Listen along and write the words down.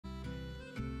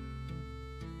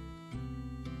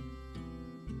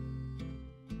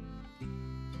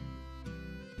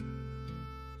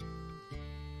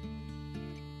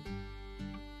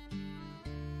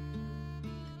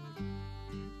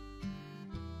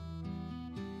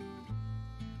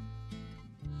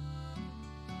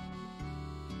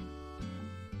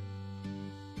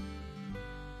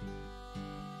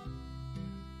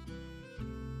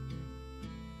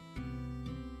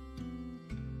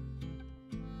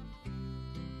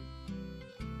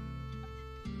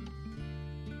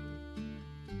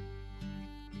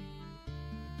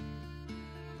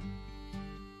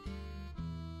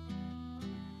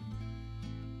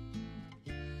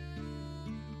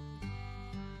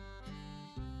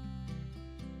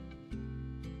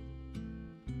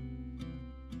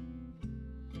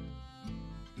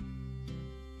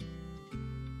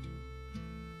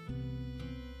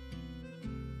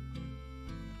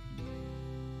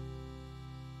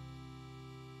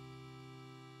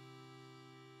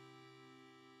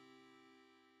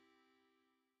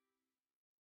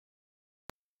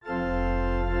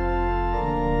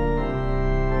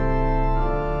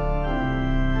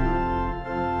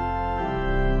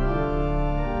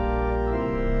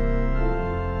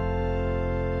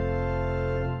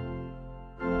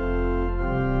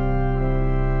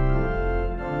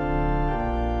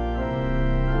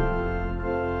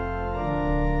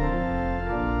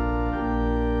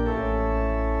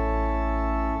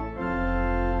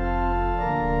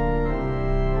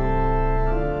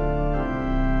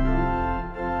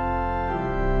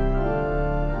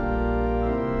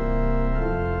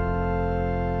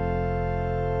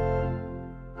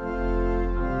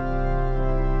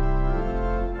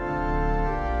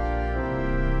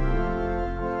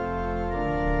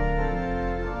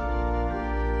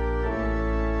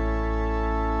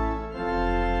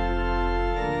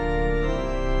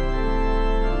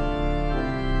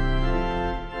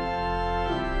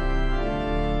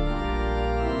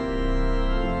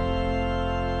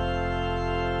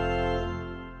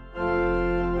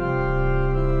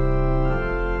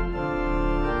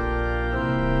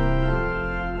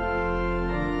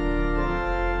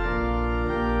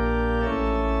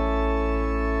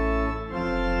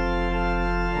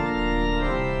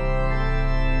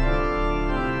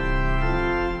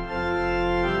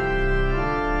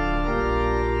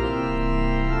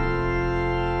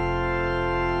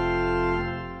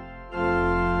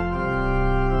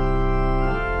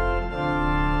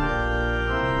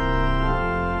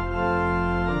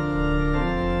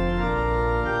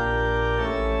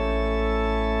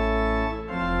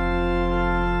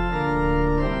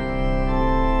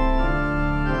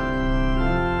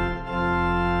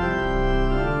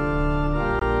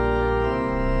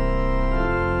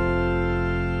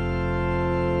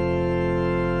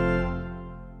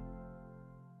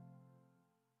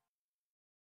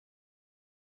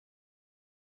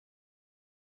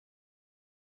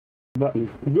button.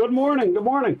 Good morning, good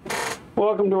morning.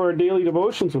 Welcome to our daily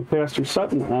devotions with Pastor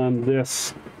Sutton on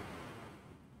this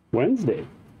Wednesday,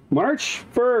 March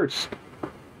 1st.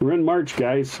 We're in March,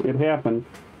 guys. It happened.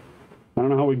 I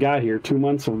don't know how we got here. 2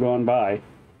 months have gone by.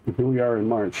 And here we are in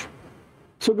March.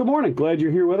 So good morning. Glad you're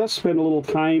here with us. Spend a little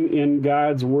time in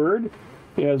God's Word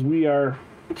as we are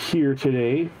here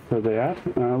today for that.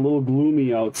 A little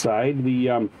gloomy outside.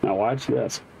 Now watch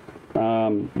this.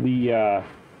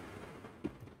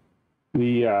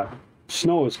 The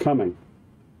snow is coming.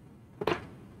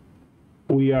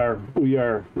 We are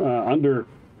under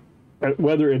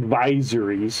weather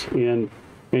advisories, and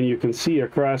you can see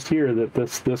across here that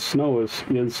this snow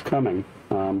is coming.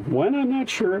 When, I'm not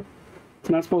sure. It's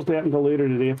not supposed to happen until later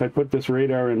today. If I put this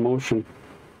radar in motion,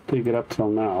 take it up till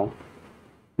now,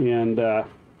 and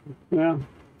well,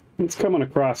 it's coming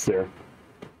across there.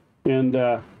 And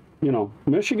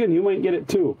Michigan, you might get it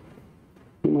too.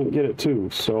 You might get it too.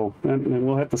 So, and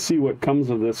we'll have to see what comes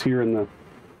of this here in the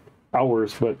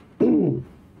hours. But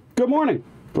good morning.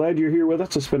 Glad you're here with us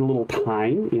to spend a little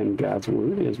time in God's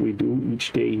Word, as we do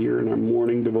each day here in our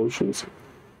morning devotions,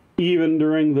 even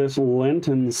during this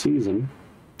Lenten season.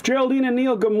 Geraldine and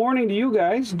Neil, good morning to you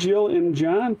guys. Jill and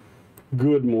John,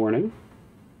 good morning.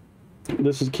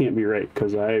 This can't be right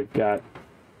because I've got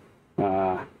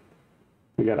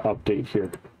we got to update here.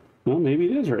 Well, maybe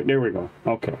it is right. There we go.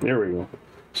 Okay, there we go.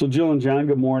 So Jill and John,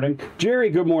 good morning. Jerry,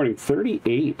 good morning.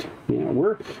 38. Yeah,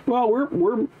 we're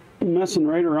messing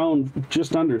right around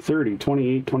just under 30,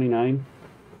 28, 29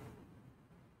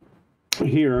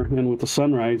 here, and with the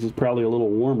sunrise is probably a little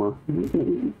warmer,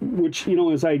 which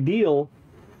is ideal.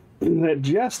 That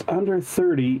just under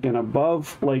 30 and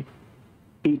above like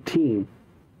 18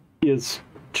 is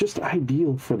just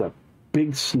ideal for the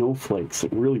big snowflakes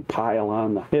that really pile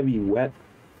on, the heavy, wet,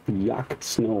 yuck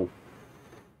snow.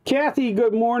 Kathy,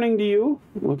 good morning to you.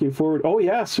 Looking forward. Oh,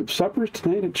 yeah, soup suppers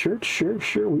tonight at church.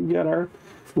 Sure. We've got our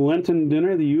Lenten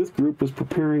dinner. The youth group is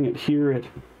preparing it here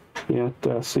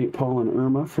at St. Paul and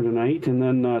Irma for tonight. And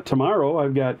then tomorrow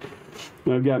I've got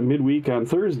midweek on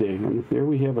Thursday. And there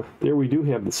we do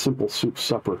have the simple soup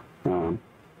supper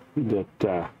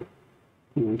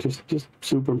just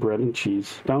soup and bread and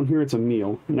cheese. Down here it's a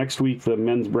meal. Next week the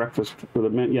men's breakfast, or the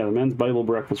men's Bible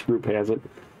breakfast group has it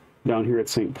down here at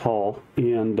St. Paul.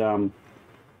 And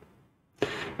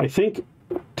I think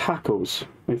tacos,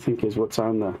 is what's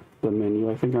on the menu.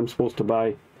 I think I'm supposed to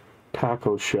buy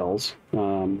taco shells.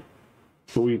 But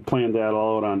we planned that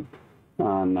all out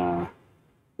on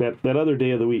that other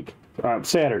day of the week.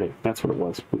 Saturday, that's what it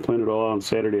was. We planned it all out on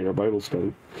Saturday at our Bible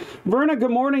study. Verna,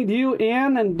 good morning to you.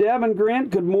 Ann and Deb and Grant,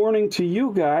 good morning to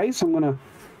you guys. I'm going to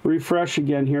refresh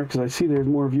again here because I see there's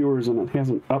more viewers and it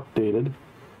hasn't updated.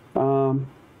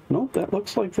 Nope, that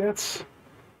looks like that's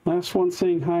last one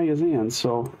saying hi is Ann.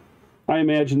 So I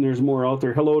imagine there's more out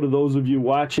there. Hello to those of you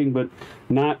watching but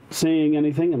not saying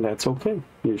anything, and that's okay.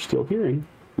 You're still hearing.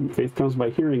 Faith comes by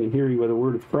hearing, and hearing by the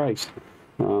word of Christ.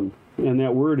 And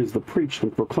that word is the preached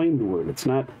and proclaimed word. It's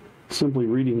not simply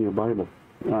reading your Bible.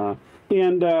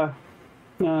 And to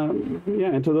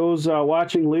those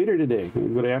watching later today,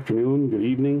 good afternoon, good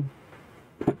evening,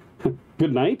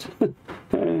 good night.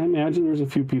 I imagine there's a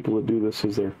few people that do this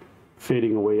as they're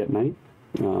fading away at night.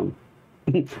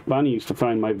 Bonnie used to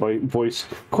find my voice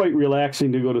quite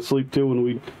relaxing to go to sleep to when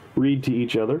we'd read to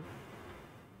each other.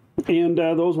 And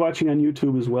those watching on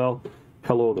YouTube as well,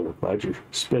 hello there. Glad you're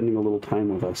spending a little time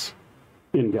with us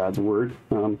in God's Word.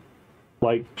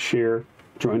 Like, share,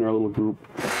 join our little group.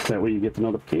 That way you get the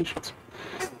notifications.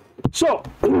 So,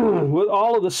 with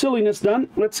all of the silliness done,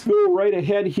 let's go right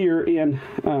ahead here and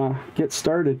get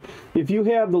started. If you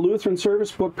have the Lutheran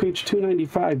Service Book, page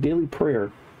 295, Daily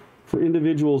Prayer for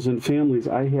Individuals and Families,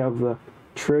 I have the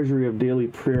Treasury of Daily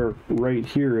Prayer right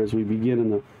here as we begin in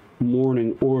the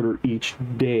morning order each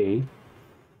day.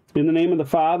 In the name of the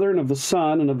Father, and of the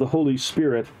Son, and of the Holy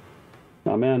Spirit.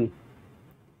 Amen.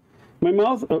 My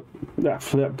mouth,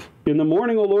 in the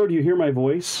morning, O Lord, you hear my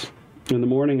voice. In the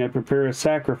morning I prepare a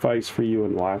sacrifice for you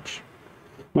and watch.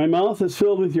 My mouth is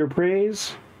filled with your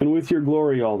praise, and with your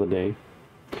glory all the day.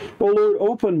 O Lord,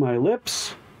 open my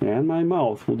lips, and my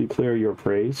mouth will declare your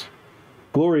praise.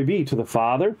 Glory be to the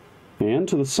Father, and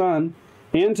to the Son,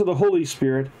 and to the Holy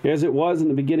Spirit, as it was in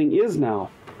the beginning, is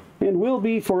now, and will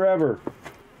be forever.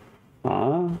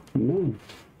 Amen.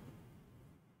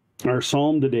 Our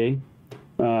psalm today,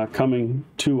 coming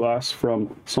to us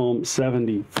from Psalm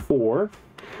 74,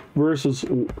 verses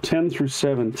 10 through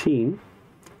 17.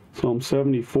 Psalm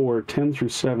 74, 10 through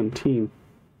 17.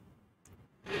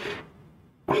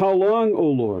 How long, O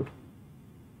Lord?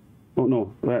 Oh,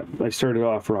 no, I started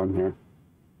off wrong there.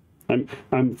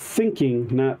 I'm thinking,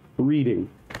 not reading.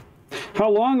 How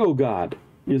long, O God,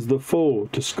 is the foe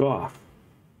to scoff?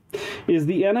 Is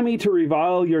the enemy to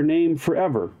revile your name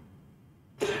forever?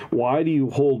 Why do you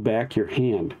hold back your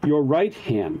hand, your right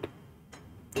hand?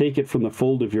 Take it from the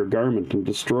fold of your garment and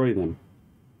destroy them.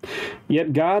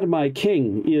 Yet God, my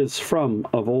King, is from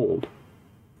of old,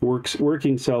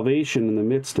 working salvation in the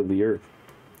midst of the earth.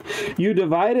 You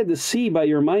divided the sea by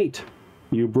your might.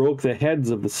 You broke the heads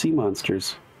of the sea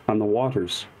monsters on the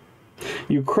waters.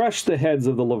 You crushed the heads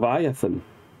of the Leviathan.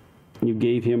 You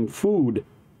gave him food.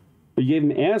 You gave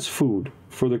him as food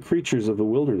for the creatures of the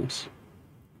wilderness.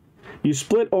 You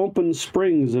split open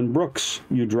springs and brooks.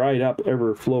 You dried up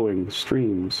ever-flowing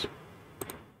streams.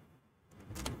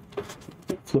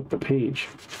 Flip the page.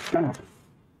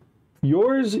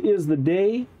 Yours is the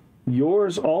day,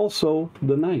 yours also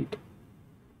the night.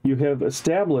 You have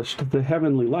established the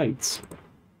heavenly lights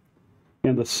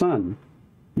and the sun.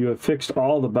 You have fixed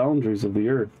all the boundaries of the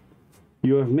earth.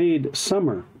 You have made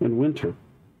summer and winter.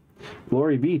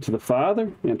 Glory be to the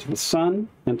Father, and to the Son,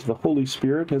 and to the Holy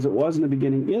Spirit, as it was in the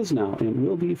beginning, is now, and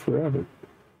will be forever.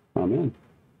 Amen.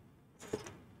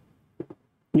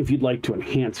 If you'd like to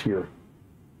enhance your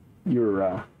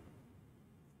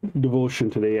devotion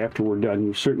today after we're done,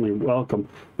 you're certainly welcome.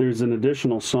 There's an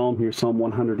additional psalm here, Psalm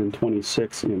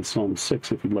 126 and Psalm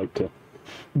 6, if you'd like to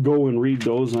go and read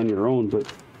those on your own.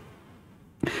 But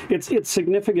it's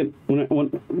significant.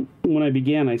 When I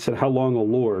began, I said, "How long, O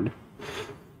Lord?"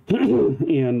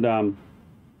 And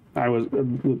I was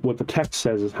what the text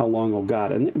says is, "How long, O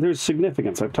God?" And there's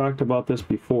significance. I've talked about this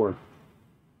before.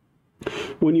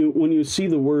 When you see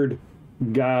the word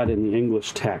God in the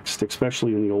English text,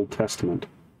 especially in the Old Testament,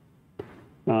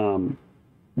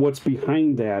 what's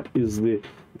behind that is the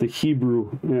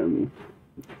Hebrew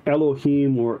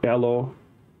Elohim or Elo,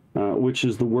 which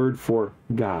is the word for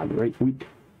God. Right?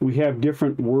 We have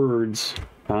different words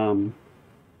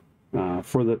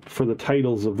for the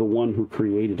titles of the one who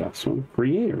created us. So,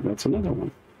 Creator, that's another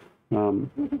one.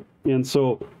 And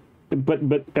so,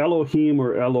 but Elohim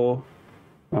or Elo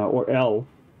or El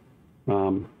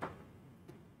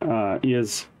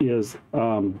is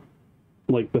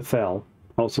like Bethel,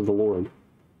 house of the Lord.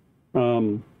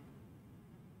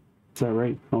 Is that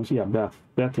right? Oh, yeah, Beth.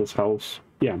 Beth is house.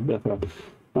 Yeah, Bethel.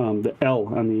 The El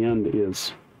on the end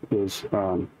is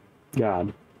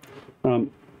God.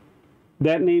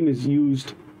 That name is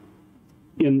used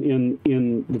in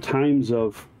the times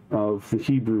of the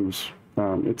Hebrews.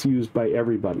 It's used by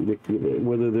everybody,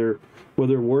 whether they're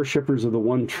worshipers of the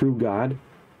one true God,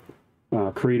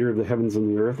 creator of the heavens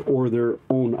and the earth, or their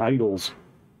own idols.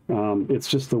 It's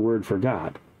just the word for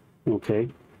God. Okay,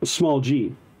 a small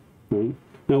g. Right?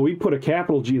 Now we put a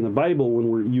capital G in the Bible when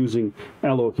we're using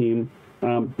Elohim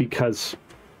because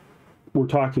we're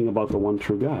talking about the one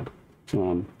true God.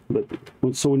 So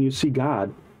when you see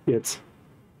God, in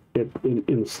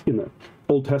the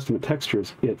Old Testament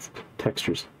texts,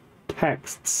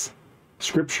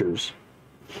 scriptures.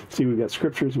 See, we've got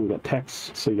scriptures and we've got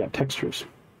texts, so you got textures.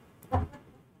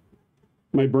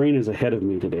 My brain is ahead of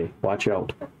me today. Watch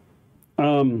out.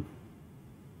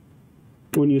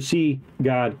 When you see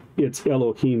God, it's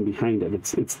Elohim behind it.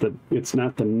 It's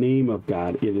not the name of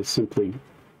God. It is simply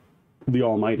the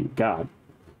Almighty God.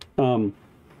 But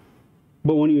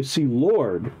when you see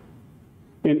Lord,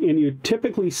 and you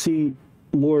typically see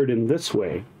Lord in this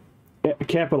way,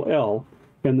 capital L,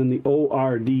 and then the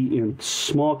O-R-D in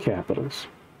small capitals,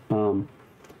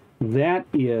 that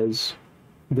is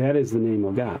the name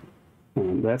of God.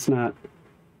 That's not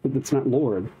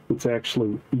Lord. It's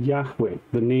actually Yahweh,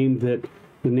 the name that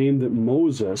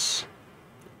Moses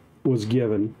was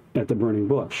given at the burning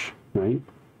bush. Right?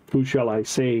 Who shall I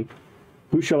say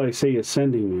is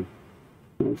sending me?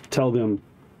 Tell them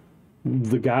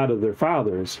the God of their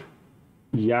fathers,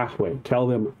 Yahweh. Tell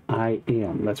them I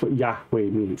am. That's what Yahweh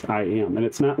means. I am. And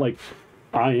it's not like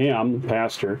I am,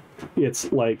 Pastor.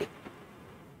 It's like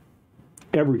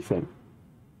everything.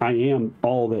 I am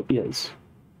all that is,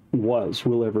 was,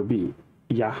 will ever be.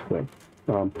 Yahweh.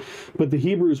 But the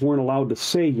Hebrews weren't allowed to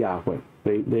say Yahweh.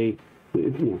 They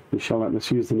you shall not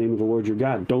misuse the name of the Lord your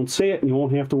God. Don't say it, and you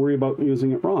won't have to worry about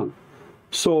using it wrong.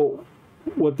 So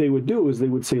what they would do is they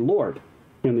would say Lord,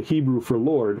 and the Hebrew for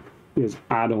Lord is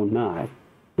Adonai.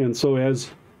 And so as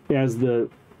the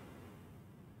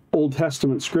Old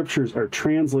Testament scriptures are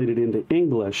translated into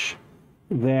English,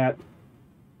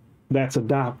 that's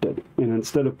adopted. And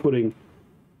instead of putting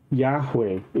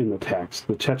Yahweh in the text,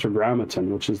 the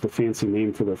Tetragrammaton, which is the fancy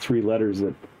name for the three letters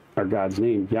that are God's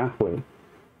name, Yahweh,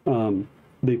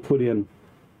 they put in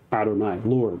Adonai,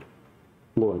 Lord.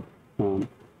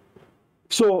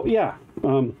 So So yeah,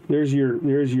 there's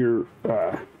your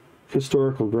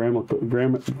historical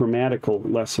grammatical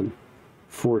lesson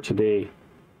for today.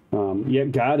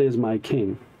 Yet God is my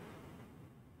king.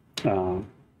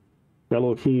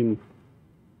 Elohim.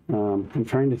 I'm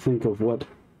trying to think of what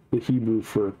the Hebrew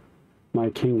for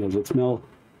my king is. It's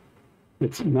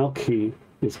Melchi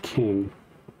is king.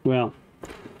 Well,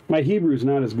 my Hebrew is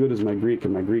not as good as my Greek,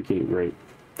 and my Greek ain't great.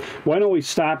 Why don't we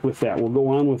stop with that? We'll go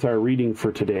on with our reading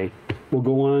for today. We'll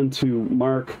go on to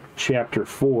Mark chapter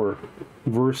 4,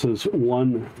 verses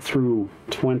 1 through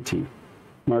 20.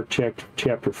 Mark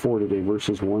chapter 4 today,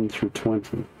 verses 1 through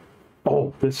 20.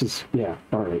 Oh, this is, yeah,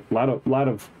 all right. Lot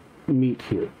of meat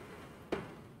here.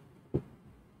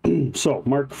 So,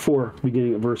 Mark 4,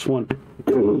 beginning at verse 1.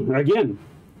 Again,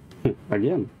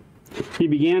 he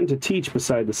began to teach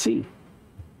beside the sea,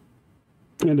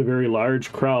 and a very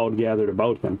large crowd gathered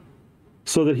about him,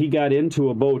 so that he got into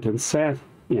a boat and sat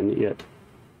in it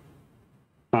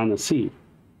on the sea.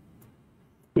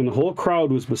 And the whole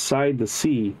crowd was beside the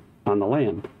sea on the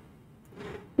land.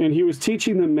 And he was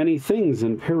teaching them many things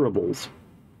in parables.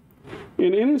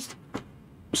 And in his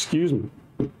teaching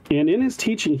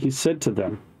he said to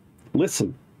them,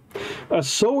 "Listen, a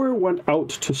sower went out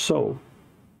to sow,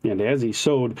 and as he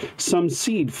sowed, some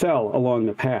seed fell along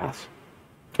the path,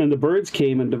 and the birds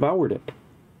came and devoured it.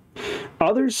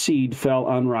 Other seed fell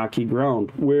on rocky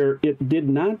ground, where it did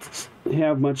not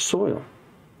have much soil,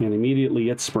 and immediately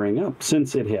it sprang up,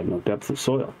 since it had no depth of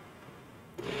soil.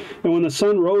 And when the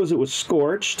sun rose, it was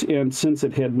scorched, and since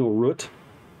it had no root,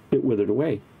 it withered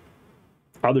away.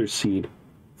 Other seed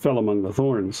fell among the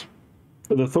thorns.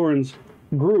 The thorns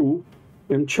grew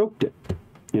and choked it,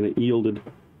 and it yielded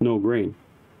no grain.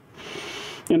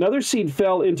 And other seed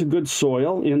fell into good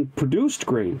soil and produced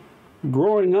grain,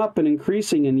 growing up and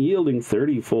increasing and yielding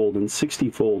 30-fold and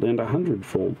 60-fold and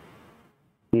 100-fold.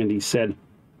 And he said,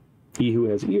 He who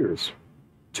has ears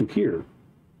to hear,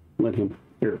 let him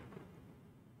hear."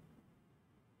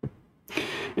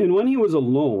 And when he was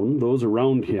alone, those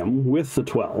around him with the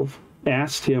 12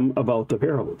 asked him about the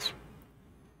parables.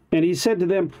 And he said to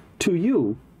them, "To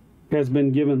you has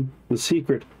been given the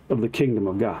secret of the kingdom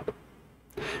of God.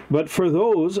 But for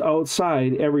those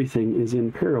outside, everything is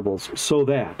in parables, so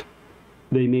that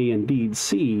they may indeed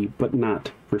see, but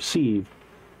not perceive,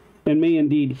 and may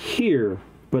indeed hear,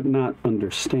 but not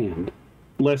understand,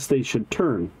 lest they should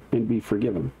turn and be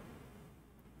forgiven."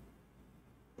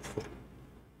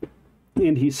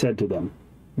 And he said to them,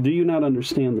 "Do you not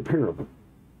understand the parable?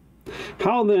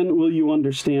 How then will you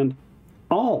understand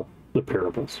all the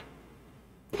parables?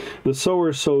 The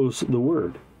sower sows the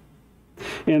word.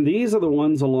 And these are the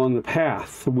ones along the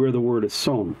path where the word is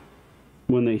sown.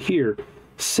 When they hear,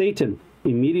 Satan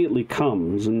immediately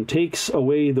comes and takes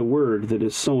away the word that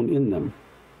is sown in them.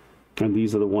 And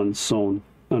these are the ones sown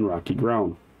on rocky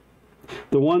ground.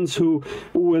 The ones who,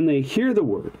 when they hear the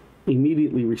word,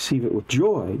 immediately receive it with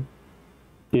joy,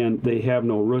 and they have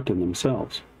no root in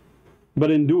themselves, but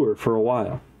endure for a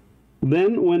while.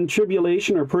 Then when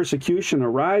tribulation or persecution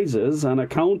arises on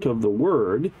account of the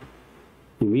word,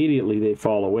 immediately they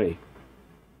fall away.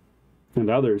 And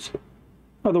others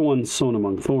are the ones sown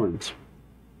among thorns.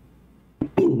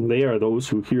 They are those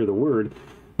who hear the word,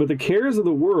 but the cares of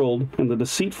the world and the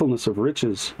deceitfulness of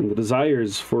riches and the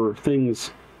desires for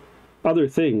other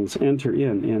things enter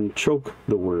in and choke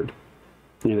the word,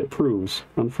 and it proves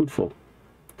unfruitful.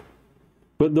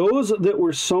 But those that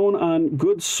were sown on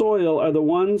good soil are the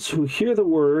ones who hear the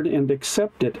word and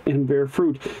accept it and bear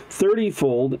fruit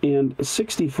 30-fold and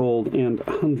 60-fold and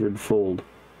 100-fold.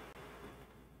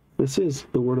 This is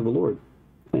the word of the Lord.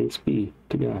 Thanks be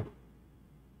to God.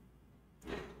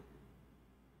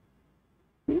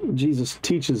 Jesus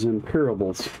teaches in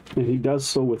parables, and he does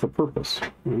so with a purpose.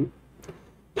 Right?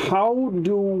 How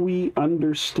do we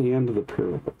understand the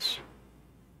parables?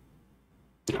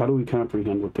 How do we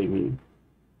comprehend what they mean?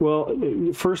 Well,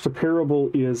 first, a parable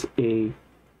is a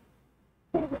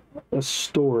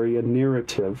story, a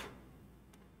narrative,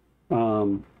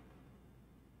 with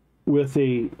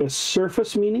a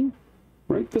surface meaning,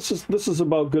 right? This is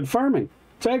about good farming.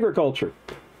 It's agriculture,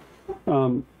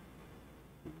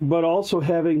 but also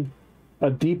having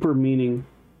a deeper meaning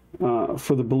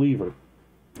for the believer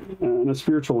and a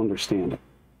spiritual understanding.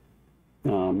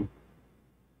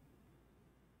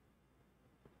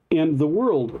 And the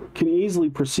world can easily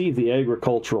perceive the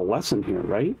agricultural lesson here,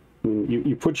 right? I mean,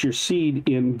 you put your seed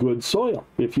in good soil.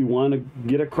 If you want to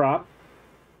get a crop,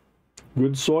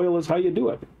 good soil is how you do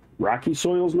it. Rocky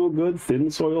soil's no good, thin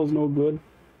soil's no good.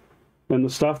 And the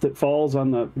stuff that falls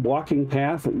on the walking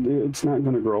path, it's not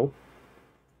going to grow.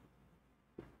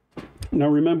 Now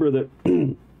remember that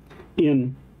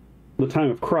in the time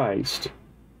of Christ,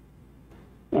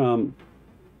 yeah,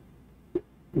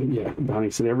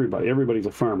 Bonnie said everybody's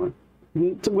a farmer.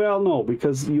 Well, no,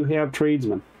 because you have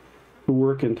tradesmen who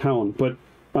work in town, but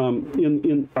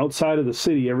in outside of the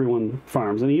city, everyone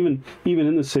farms, and even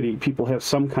in the city, people have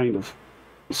some kind of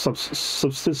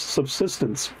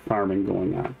subsistence farming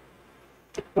going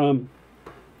on.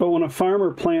 But when a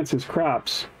farmer plants his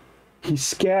crops, he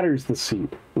scatters the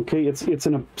seed. Okay, it's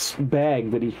in a bag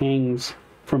that he hangs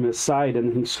from his side, and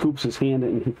then he scoops his hand in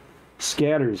and he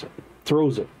scatters it,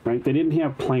 throws it. Right? They didn't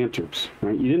have planters.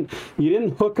 Right? You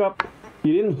didn't hook up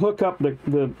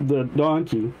the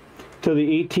donkey to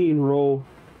the 18-row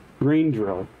grain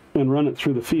drill and run it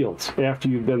through the fields after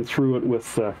you've been through it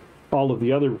with all of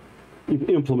the other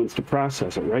implements to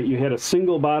process it. Right? You had a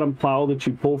single bottom plow that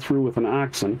you pull through with an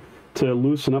oxen to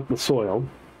loosen up the soil.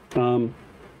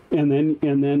 And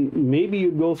then maybe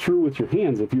you'd go through with your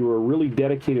hands if you were a really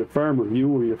dedicated farmer. You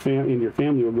or your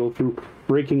family would go through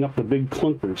breaking up the big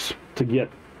clunkers to get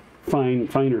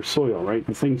finer soil, right?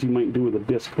 The things you might do with a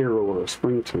disc harrow or a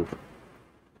spring tooth.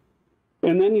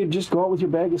 And then you'd just go out with your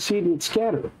bag of seed and you'd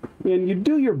scatter it. And you'd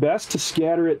do your best to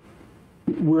scatter it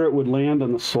where it would land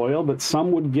on the soil, but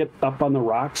some would get up on the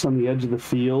rocks on the edge of the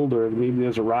field, or maybe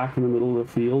there's a rock in the middle of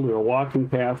the field, or a walking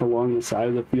path along the side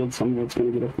of the field. Some of it's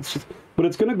going to get up. But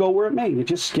it's going to go where it may. You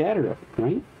just scatter it,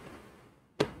 right?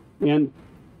 And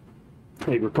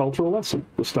agricultural lesson.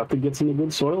 The stuff that gets in the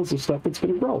good soil is the stuff that's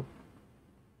going to grow.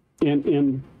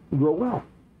 And grow well.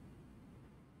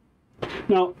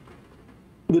 Now,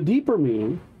 the deeper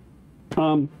meaning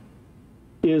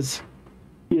is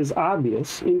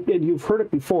obvious, and you've heard it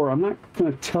before. I'm not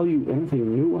going to tell you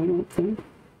anything new, I don't think.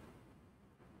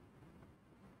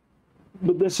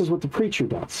 But this is what the preacher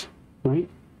does, right?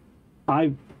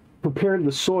 I've prepared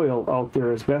the soil out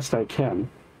there as best I can,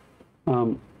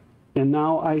 and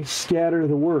now I scatter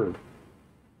the word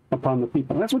upon the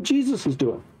people. That's what Jesus is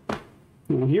doing.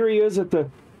 You know, here he is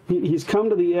he's come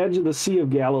to the edge of the Sea of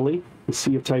Galilee, the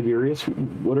Sea of Tiberias,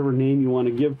 whatever name you want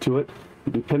to give to it.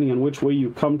 Depending on which way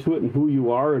you come to it and who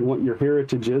you are and what your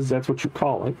heritage is, that's what you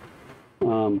call it.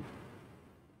 And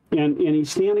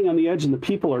he's standing on the edge, and the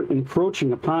people are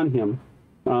encroaching upon him.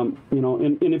 And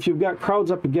if you've got crowds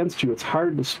up against you, it's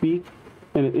hard to speak,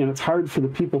 and it's hard for the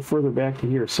people further back to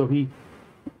hear. So we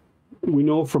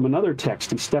know from another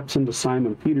text, he steps into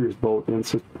Simon Peter's boat and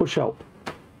says, "Push out."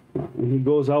 And he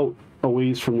goes out a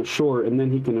ways from the shore, and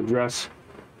then he can address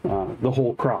the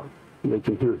whole crowd. They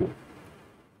can hear him.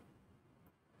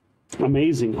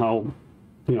 Amazing how,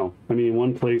 in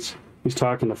one place he's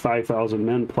talking to 5,000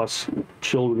 men plus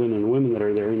children and women that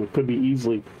are there, and it could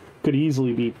easily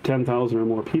be 10,000 or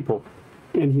more people,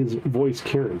 and his voice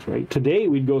carries, right? Today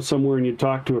we'd go somewhere and you'd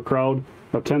talk to a crowd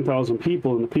of 10,000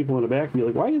 people, and the people in the back would be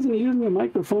like, "Why isn't he using a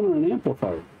microphone or an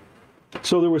amplifier?"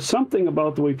 So there was something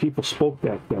about the way people spoke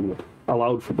back then that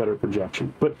allowed for better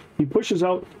projection. But he pushes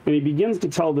out and he begins to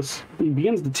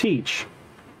teach,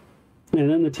 and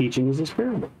then the teaching is this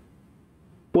parable.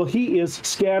 Well, he is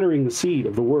scattering the seed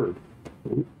of the word.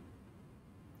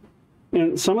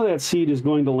 And some of that seed is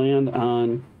going to land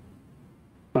on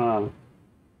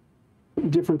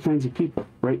different kinds of people,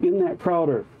 right? In that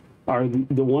crowd are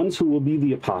the ones who will be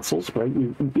the apostles, right?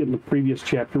 In the previous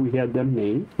chapter, we had them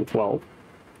named, the 12.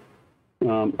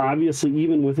 Obviously,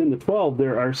 even within the 12,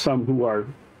 there are some who are,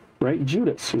 right?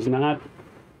 Judas is not,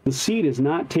 the seed is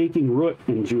not taking root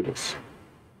in Judas.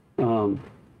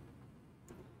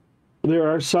 There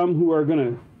are some who are going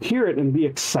to hear it and be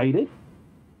excited,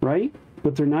 right?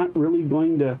 But they're not really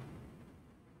going to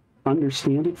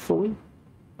understand it fully.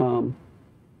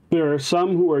 There are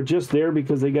some who are just there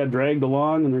because they got dragged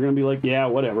along, and they're going to be like, "Yeah,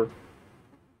 whatever."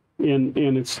 And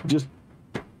it's just,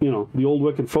 the old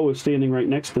wicked foe is standing right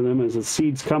next to them as the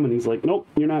seed's coming. He's like, "Nope,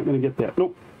 you're not going to get that.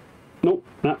 Nope,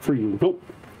 not for you. Nope,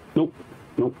 not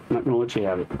going to let you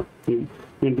have it. You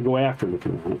have to go after it if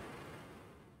you want it."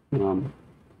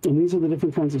 And these are the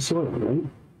different kinds of soil, right?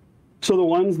 So the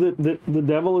ones that the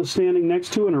devil is standing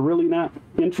next to and are really not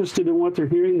interested in what they're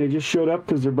hearing, they just showed up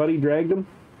because their buddy dragged them.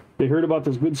 They heard about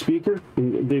this good speaker,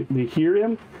 and they hear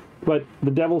him, but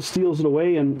the devil steals it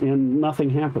away, and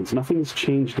nothing happens. Nothing's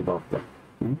changed about them.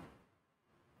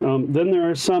 Then there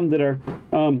are some that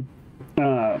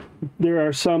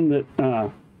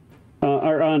are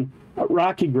are on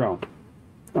rocky ground,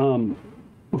 who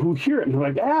hear it and they're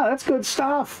like, that's good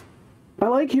stuff. I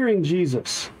like hearing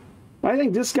Jesus. I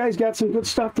think this guy's got some good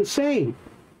stuff to say.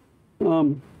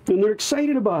 And they're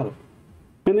excited about it.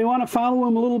 And they want to follow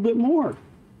him a little bit more.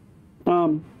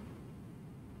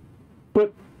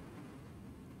 But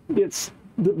it's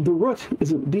the root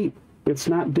isn't deep. It's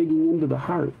not digging into the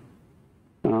heart.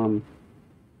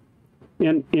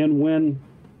 And when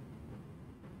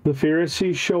the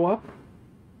Pharisees show up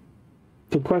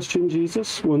to question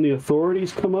Jesus, when the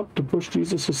authorities come up to push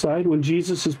Jesus aside, when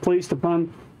Jesus is placed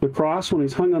upon the cross, when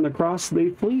he's hung on the cross, they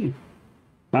flee.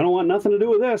 I don't want nothing to do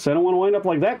with this. I don't want to wind up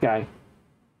like that guy.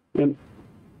 And,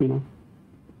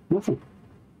 nothing.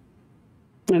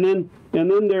 And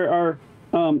then there are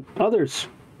others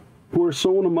who are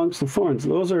sown amongst the thorns.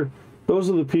 Those are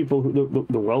the people,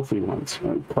 the wealthy ones,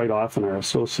 quite often are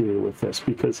associated with this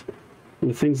because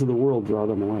the things of the world draw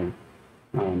them away.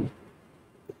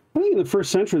 I think in the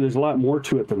first century there's a lot more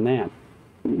to it than that,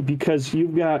 because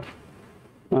you've got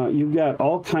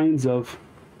all kinds of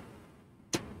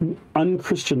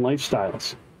unchristian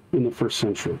lifestyles in the first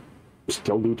century,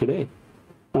 still do today.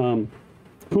 And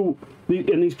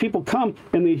these people come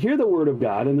and they hear the word of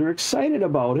God and they're excited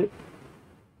about it,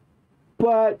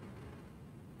 but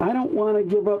I don't want to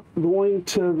give up going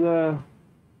to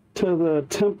the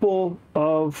temple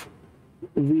of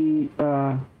the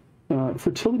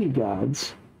fertility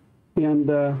gods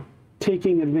and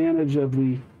taking advantage of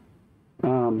the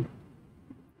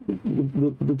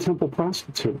temple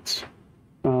prostitutes.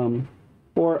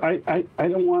 Or I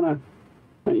don't want to,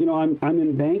 I'm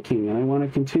in banking and I want to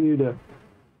continue to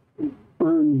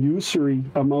earn usury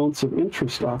amounts of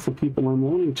interest off the people I'm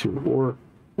loaning to. Or,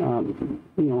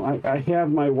 I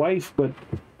have my wife, but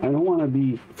I don't want to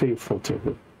be faithful to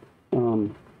her. I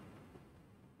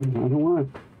don't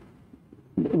want to,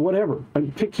 whatever.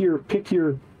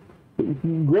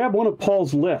 Grab one of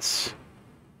Paul's lists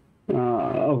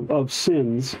of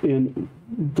sins and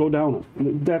go down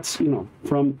it. That's,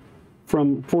 from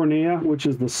porneia, which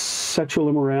is the sexual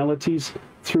immoralities,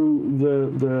 through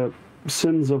the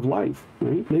sins of life,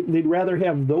 right? They'd rather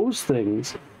have those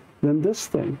things than this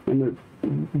thing. And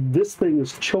this thing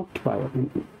is choked by it,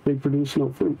 and they produce no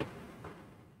fruit.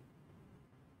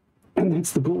 And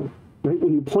that's the goal, right?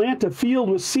 When you plant a field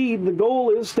with seed, the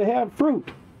goal is to have fruit,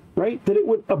 right? That it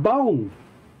would abound.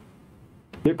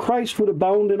 That Christ would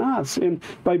abound in us. And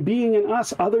by being in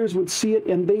us, others would see it,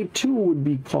 and they too would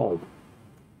be called.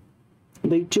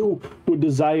 They too would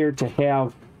desire to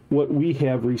have what we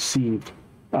have received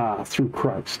through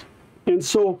Christ. And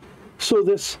so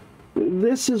this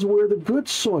is where the good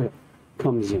soil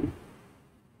comes in.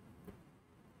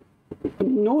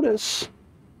 Notice,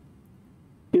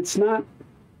 it's not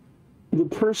the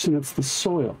person, it's the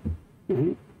soil,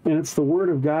 right? And it's the Word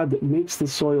of God that makes the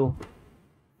soil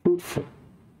fruitful.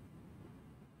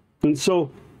 And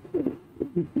so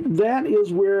that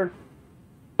is where,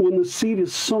 when the seed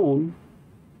is sown,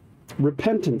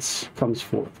 repentance comes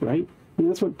forth, right? And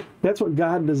that's what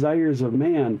God desires of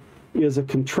man, is a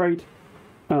contrite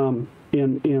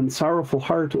and sorrowful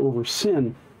heart over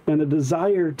sin, and a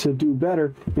desire to do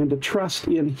better and to trust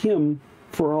in Him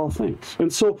for all things.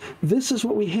 And so this is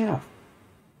what we have.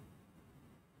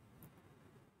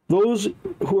 Those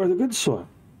who are the good soil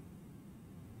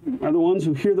are the ones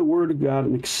who hear the word of God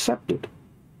and accept it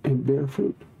and bear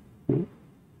fruit. Right?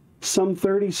 Some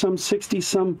 30, some 60,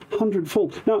 some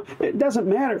 100-fold. Now, it doesn't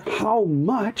matter how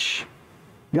much.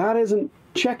 God isn't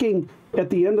checking at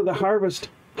the end of the harvest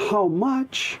how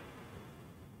much,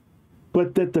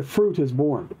 but that the fruit is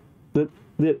born,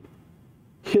 that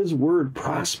His word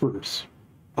prospers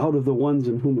out of the ones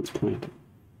in whom it's planted.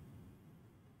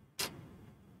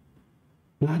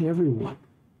 Not everyone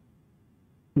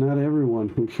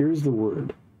who hears the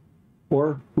word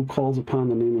or who calls upon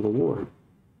the name of the Lord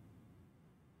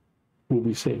will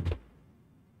be saved.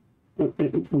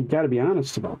 We've got to be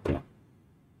honest about that.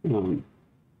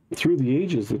 Through the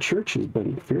ages, the church has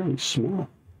been fairly small.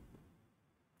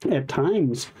 At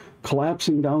times,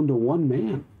 collapsing down to one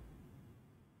man.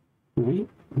 Right?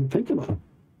 And think about it.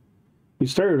 You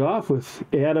started off with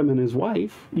Adam and his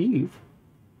wife, Eve.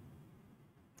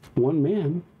 One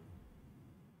man.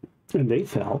 And they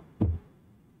fell.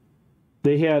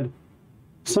 They had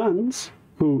sons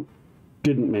who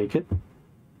didn't make it.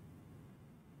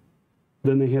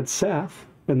 Then they had Seth.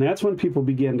 And that's when people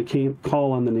began to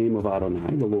call on the name of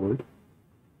Adonai, the Lord.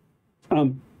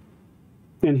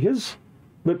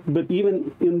 But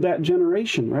even in that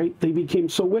generation, right, they became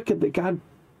so wicked that God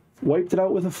wiped it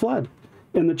out with a flood.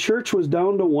 And the church was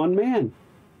down to one man,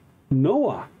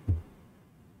 Noah.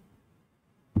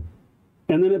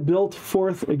 And then it built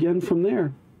forth again from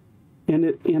there.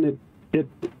 And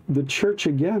the church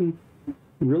again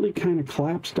really kind of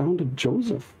collapsed down to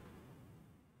Joseph,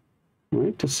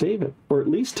 right, to save it, or at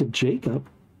least to Jacob,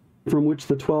 from which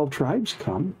the 12 tribes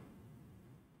come,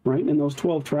 right? And those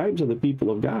 12 tribes are the people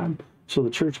of God. So the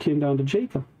church came down to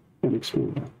Jacob and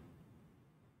expanded.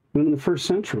 Then in the first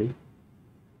century,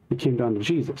 it came down to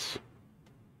Jesus.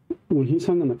 When He's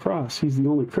hung on the cross, He's the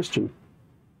only Christian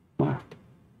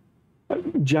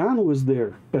John was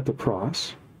there at the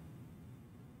cross,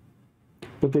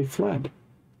 but they fled.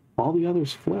 All the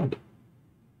others fled.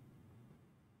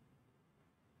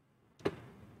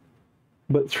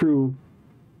 But through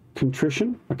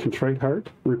contrition, a contrite heart,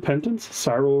 repentance,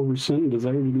 sorrow over sin,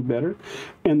 desire to do better,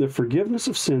 and the forgiveness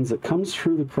of sins that comes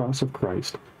through the cross of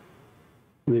Christ,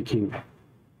 they came back.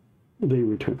 They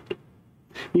returned.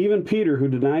 Even Peter, who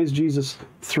denies Jesus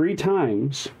 3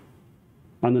 times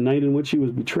on the night in which he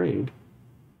was betrayed,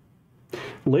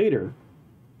 later,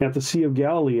 at the Sea of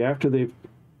Galilee, after they've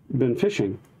been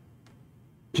fishing,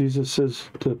 Jesus says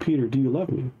to Peter, "Do you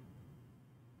love me?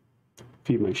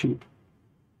 Feed my sheep."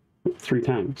 3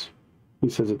 times. He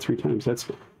says it 3 times. That's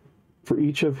for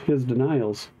each of his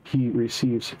denials, he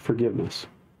receives forgiveness.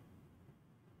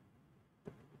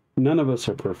 None of us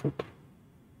are perfect.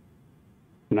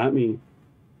 Not me,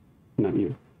 not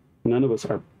you. None of us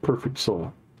are perfect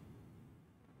soil.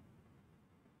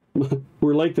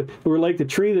 We're like the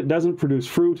tree that doesn't produce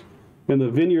fruit, and the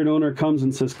vineyard owner comes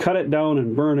and says, "Cut it down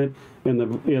and burn it," and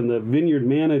the vineyard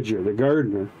manager, the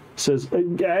gardener, says,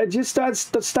 "Just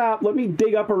stop. Let me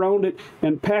dig up around it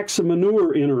and pack some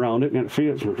manure in around it." And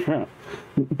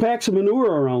pack some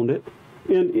manure around it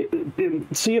and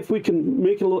see if we can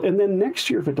make it a little. And then next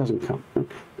year, if it doesn't come,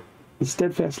 the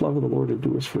steadfast love of the Lord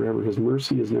endures forever. His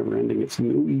mercy is never ending. It's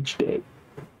new each day.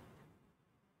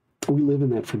 We live in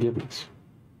that forgiveness.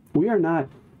 We are not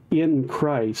in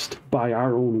Christ by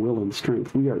our own will and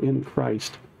strength. We are in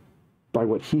Christ by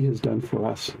what he has done for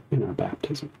us in our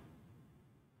baptism.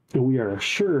 And we are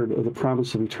assured of the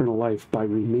promise of eternal life by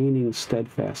remaining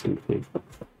steadfast and faithful.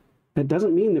 That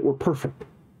doesn't mean that we're perfect.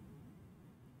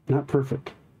 Not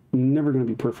perfect. Never going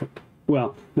to be perfect.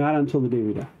 Well, not until the day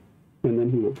we die. And then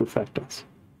he will perfect us.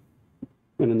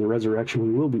 And in the resurrection,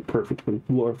 we will be perfect with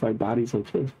glorified bodies like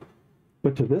his.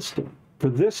 But to this day, for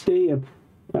this day and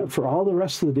for all the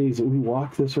rest of the days that we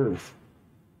walk this earth,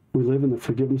 we live in the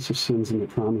forgiveness of sins and the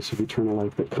promise of eternal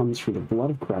life that comes through the blood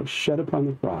of Christ shed upon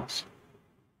the cross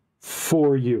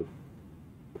for you.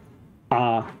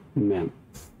 Amen.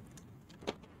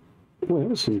 Boy, that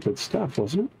was some good stuff,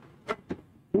 wasn't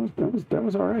it? That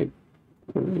was all right.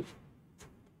 All right.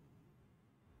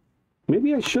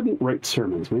 Maybe I shouldn't write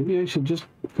sermons. Maybe I should just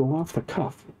go off the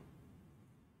cuff.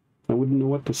 I wouldn't know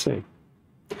what to say.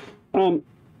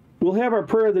 We'll have our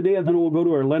prayer of the day, and then we'll go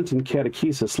to our Lenten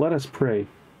Catechsesis. Let us pray.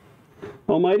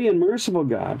 Almighty and merciful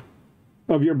God,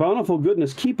 of your bountiful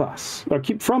goodness, keep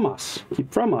from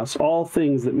us all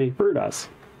things that may hurt us,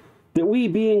 that we,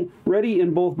 being ready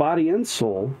in both body and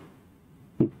soul,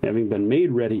 having been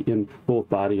made ready in both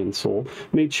body and soul,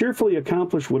 may cheerfully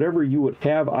accomplish whatever you would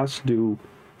have us do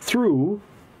through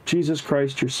Jesus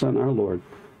Christ, your Son, our Lord,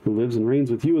 who lives and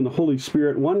reigns with you in the Holy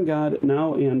Spirit, one God,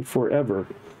 now and forever.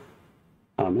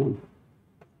 Amen.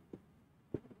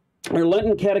 Our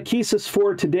Lenten Catechesis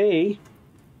for today,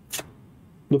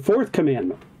 the 4th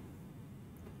commandment.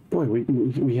 Boy,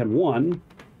 we had 1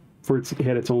 for it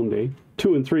had its own day.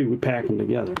 2 and 3, we pack them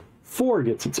together. 4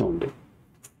 gets its own day.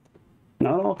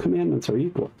 Not all commandments are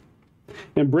equal.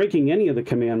 And breaking any of the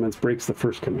commandments breaks the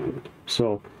 1st commandment.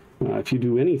 So if you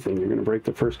do anything, you're going to break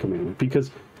the 1st commandment.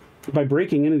 Because by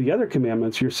breaking any of the other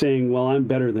commandments, you're saying, well, I'm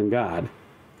better than God,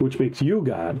 which makes you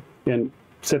God and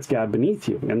sets God beneath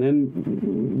you. And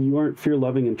then you aren't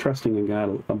fear-loving and trusting in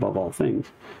God above all things.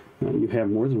 You have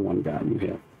more than one God. You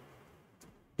have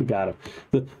the God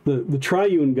of the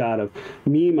triune God of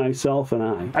me, myself, and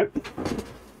I.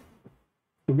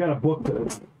 I've got a book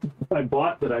that I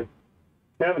bought that I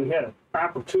haven't had an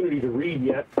opportunity to read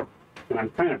yet, and I'm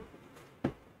kind of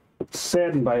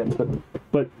saddened by it.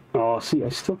 But oh, see, I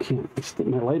still can't.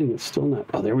 My lighting is still not.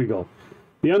 Oh, there we go.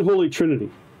 The Unholy Trinity.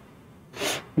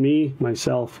 Me,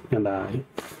 myself, and I.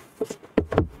 It's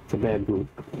a bad group.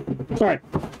 All right.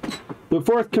 The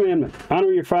 4th commandment.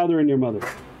 Honor your father and your mother.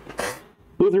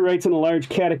 Luther writes in a large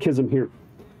catechism here.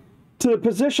 To the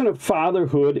position of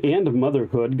fatherhood and of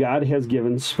motherhood, God has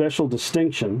given special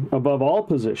distinction above all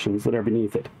positions that are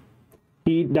beneath it.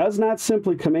 He does not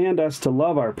simply command us to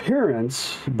love our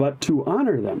parents, but to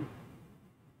honor them.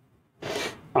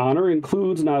 Honor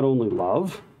includes not only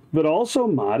love, but also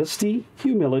modesty,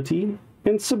 humility,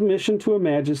 and submission to a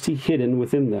majesty hidden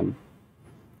within them.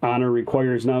 Honor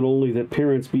requires not only that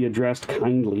parents be addressed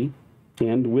kindly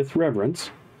and with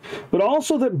reverence, but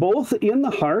also that both in the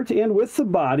heart and with the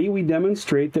body we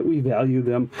demonstrate that we value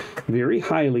them very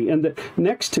highly, and that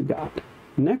next to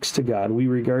God, we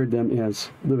regard them as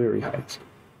the very highest.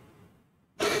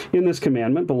 In this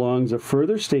commandment belongs a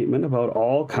further statement about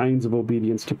all kinds of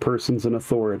obedience to persons in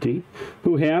authority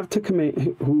who have to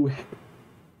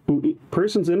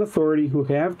persons in authority who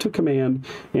have to command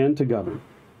and to govern.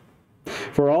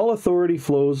 For all authority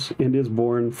flows and is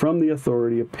born from the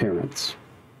authority of parents.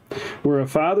 Where a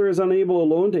father is unable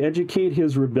alone to educate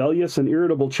his rebellious and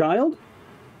irritable child,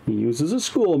 he uses a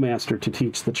schoolmaster to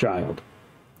teach the child.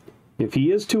 If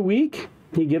he is too weak,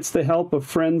 he gets the help of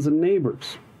friends and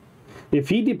neighbors. If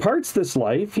he departs this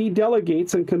life, he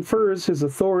delegates and confers his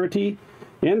authority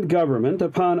and government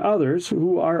upon others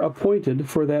who are appointed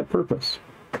for that purpose.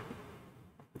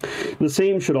 The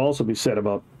same should also be said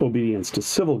about obedience to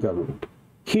civil government.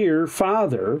 Here,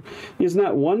 father is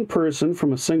not one person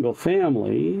from a single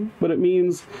family, but it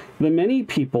means the many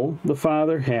people the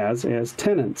father has as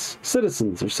tenants,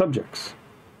 citizens, or subjects.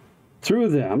 Through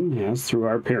them, as through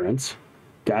our parents,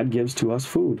 God gives to us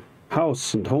food,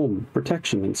 house and home,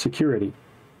 protection and security.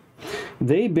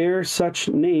 They bear such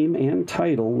name and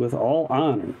title with all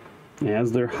honor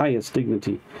as their highest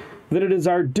dignity, that it is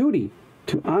our duty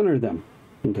to honor them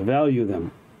and to value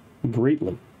them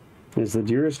greatly as the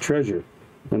dearest treasure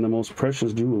and the most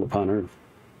precious jewel upon earth.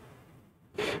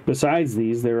 Besides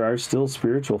these, there are still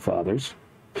spiritual fathers.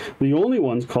 The only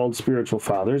ones called spiritual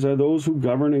fathers are those who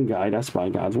govern and guide us by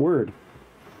God's word.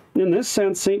 In this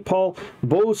sense, St. Paul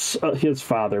boasts his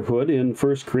fatherhood in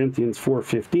 1 Corinthians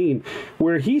 4:15,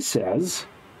 where he says,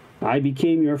 I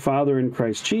became your father in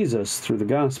Christ Jesus through the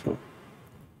gospel.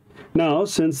 Now,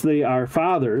 since they are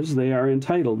fathers, they are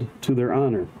entitled to their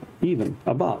honor, even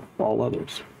above all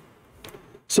others.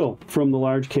 So, from the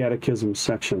Large Catechism,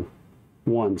 section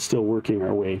 1, still working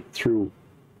our way through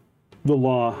the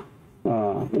law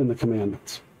and the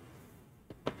commandments.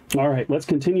 All right, let's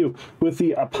continue with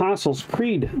the Apostles'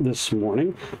 Creed this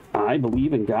morning. I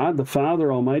believe in God, the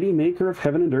Father Almighty, maker of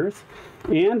heaven and earth,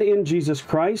 and in Jesus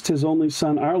Christ, his only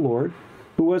Son, our Lord,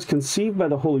 who was conceived by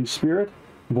the Holy Spirit,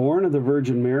 born of the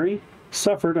Virgin Mary,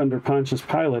 suffered under Pontius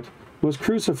Pilate, was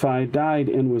crucified, died,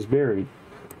 and was buried.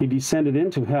 He descended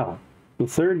into hell. The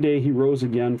third day he rose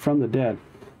again from the dead.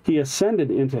 He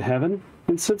ascended into heaven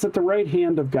and sits at the right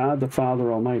hand of God the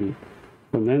Father Almighty.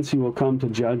 From thence he will come to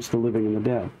judge the living and the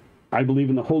dead. I believe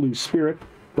in the Holy Spirit,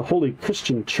 the holy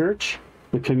Christian Church,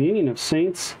 the communion of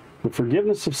saints, the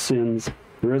forgiveness of sins,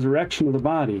 the resurrection of the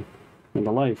body, and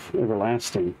the life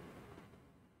everlasting.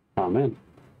 Amen.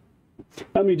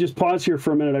 Let me just pause here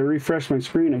for a minute. I refreshed my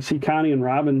screen. I see Connie and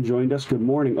Robin joined us. Good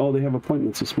morning. Oh, they have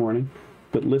appointments this morning,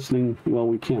 but listening while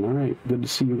we can. All right. Good to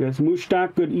see you guys.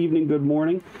 Mushtak, good evening. Good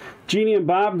morning. Jeannie and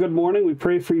Bob, good morning. We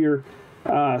pray for your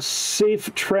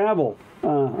safe travel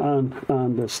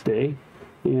on this day.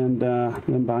 And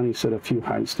then Bonnie said a few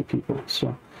hi's to people. So,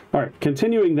 all right.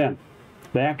 Continuing then.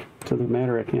 Back to the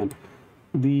matter at hand.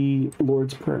 The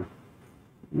Lord's Prayer.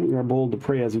 We are bold to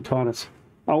pray as he taught us.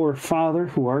 Our Father,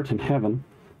 who art in heaven,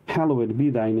 hallowed be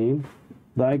thy name.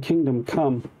 Thy kingdom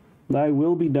come, thy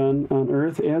will be done on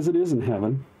earth as it is in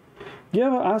heaven.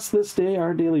 Give us this day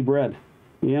our daily bread,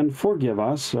 and forgive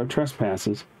us our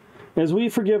trespasses, as we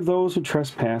forgive those who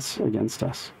trespass against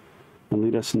us. And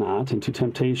lead us not into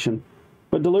temptation,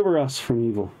 but deliver us from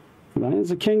evil. For thine is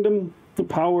the kingdom, the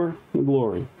power, and the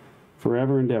glory,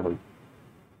 forever and ever.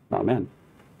 Amen.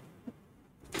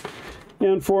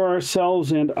 And for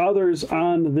ourselves and others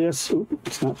on this,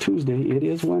 it's not Tuesday, it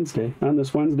is Wednesday, on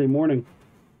this Wednesday morning.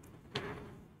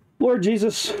 Lord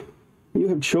Jesus, you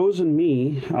have chosen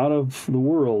me out of the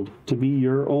world to be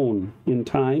your own in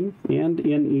time and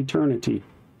in eternity.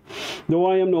 Though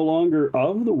I am no longer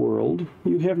of the world,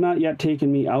 you have not yet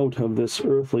taken me out of this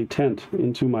earthly tent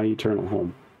into my eternal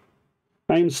home.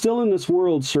 I am still in this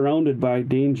world surrounded by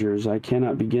dangers I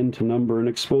cannot begin to number and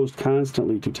exposed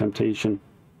constantly to temptation.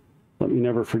 Let me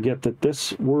never forget that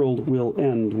this world will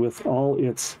end with all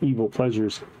its evil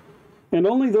pleasures, and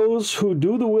only those who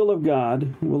do the will of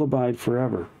God will abide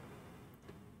forever.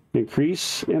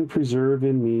 Increase and preserve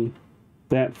in me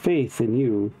that faith in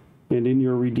you and in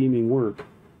your redeeming work,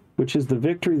 which is the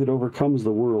victory that overcomes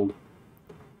the world.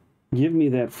 Give me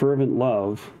that fervent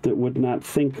love that would not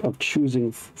think of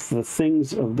choosing the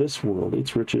things of this world,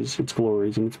 its riches, its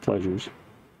glories, and its pleasures,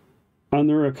 on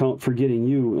their account forgetting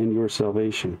you and your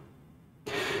salvation.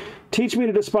 Teach me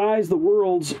to despise the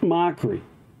world's mockery,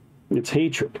 its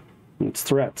hatred, and its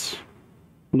threats,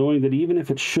 knowing that even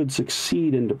if it should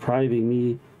succeed in depriving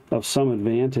me of some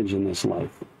advantage in this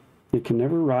life, it can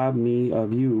never rob me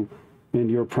of you and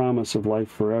your promise of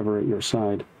life forever at your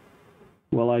side.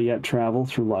 While I yet travel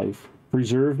through life,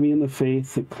 preserve me in the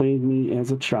faith that claimed me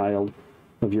as a child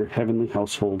of your heavenly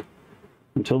household,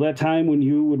 until that time when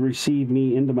you would receive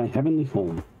me into my heavenly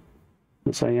home.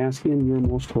 This I ask in your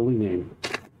most holy name.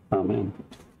 Amen.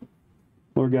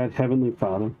 Lord God, Heavenly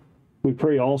Father, we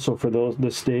pray also for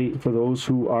this day, for those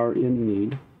who are in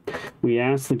need. We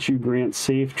ask that you grant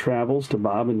safe travels to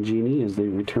Bob and Jeannie as they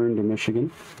return to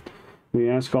Michigan. We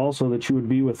ask also that you would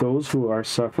be with those who are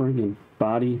suffering in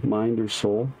body, mind, or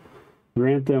soul.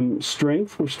 Grant them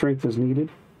strength where strength is needed,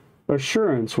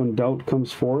 assurance when doubt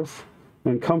comes forth,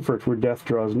 and comfort where death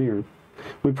draws near.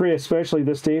 We pray especially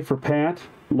this day for Pat,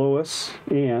 Lois,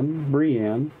 Ann,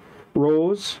 Brianne,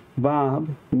 Rose, Bob,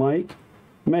 Mike,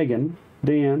 Megan,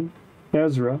 Dan,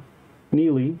 Ezra,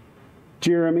 Neely,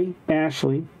 Jeremy,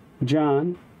 Ashley,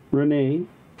 John, Renee,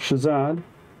 Shazad,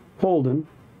 Holden,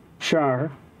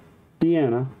 Shar,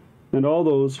 Deanna, and all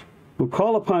those who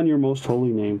call upon your most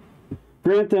holy name.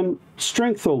 Grant them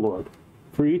strength, O Lord,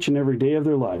 for each and every day of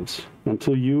their lives,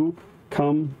 until you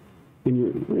come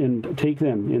and take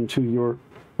them into your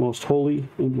most holy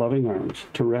and loving arms,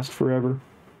 to rest forever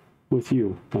with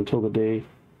you until the day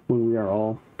when we are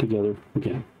all together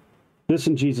again. This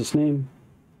in Jesus' name,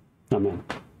 amen.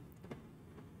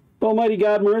 Almighty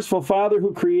God, merciful Father,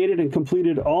 who created and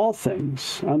completed all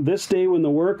things, on this day when the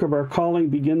work of our calling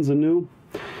begins anew,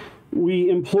 we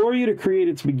implore you to create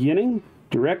its beginning,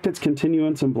 direct its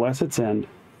continuance, and bless its end,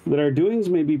 that our doings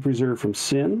may be preserved from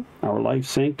sin, our life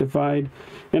sanctified,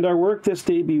 and our work this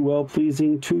day be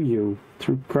well-pleasing to you,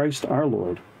 through Christ our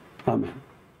Lord. Amen.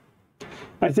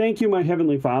 I thank you, my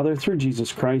heavenly Father, through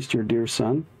Jesus Christ, your dear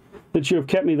Son, that you have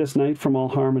kept me this night from all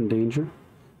harm and danger.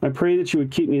 I pray that you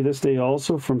would keep me this day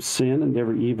also from sin and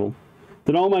every evil,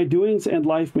 that all my doings and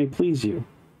life may please you.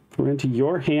 For into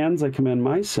your hands I commend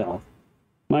myself,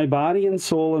 my body and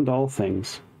soul and all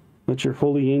things. Let your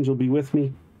holy angel be with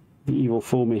me. The evil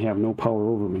foe may have no power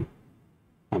over me.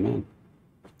 Amen.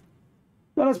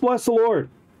 Let us bless the Lord.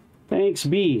 Thanks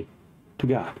be to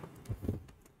God.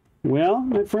 Well,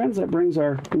 my friends, that brings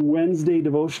our Wednesday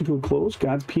devotion to a close.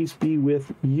 God's peace be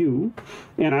with you.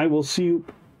 And I will see you.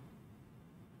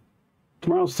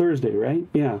 Tomorrow's Thursday, right?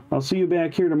 Yeah, I'll see you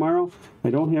back here tomorrow.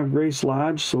 I don't have Grace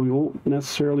Lodge, so we won't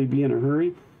necessarily be in a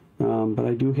hurry. But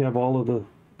I do have all of the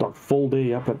full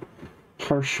day up at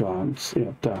Harshaw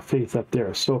at Faith up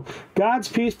there. So God's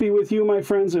peace be with you, my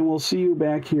friends, and we'll see you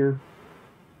back here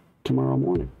tomorrow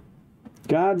morning.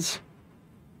 God's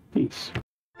peace.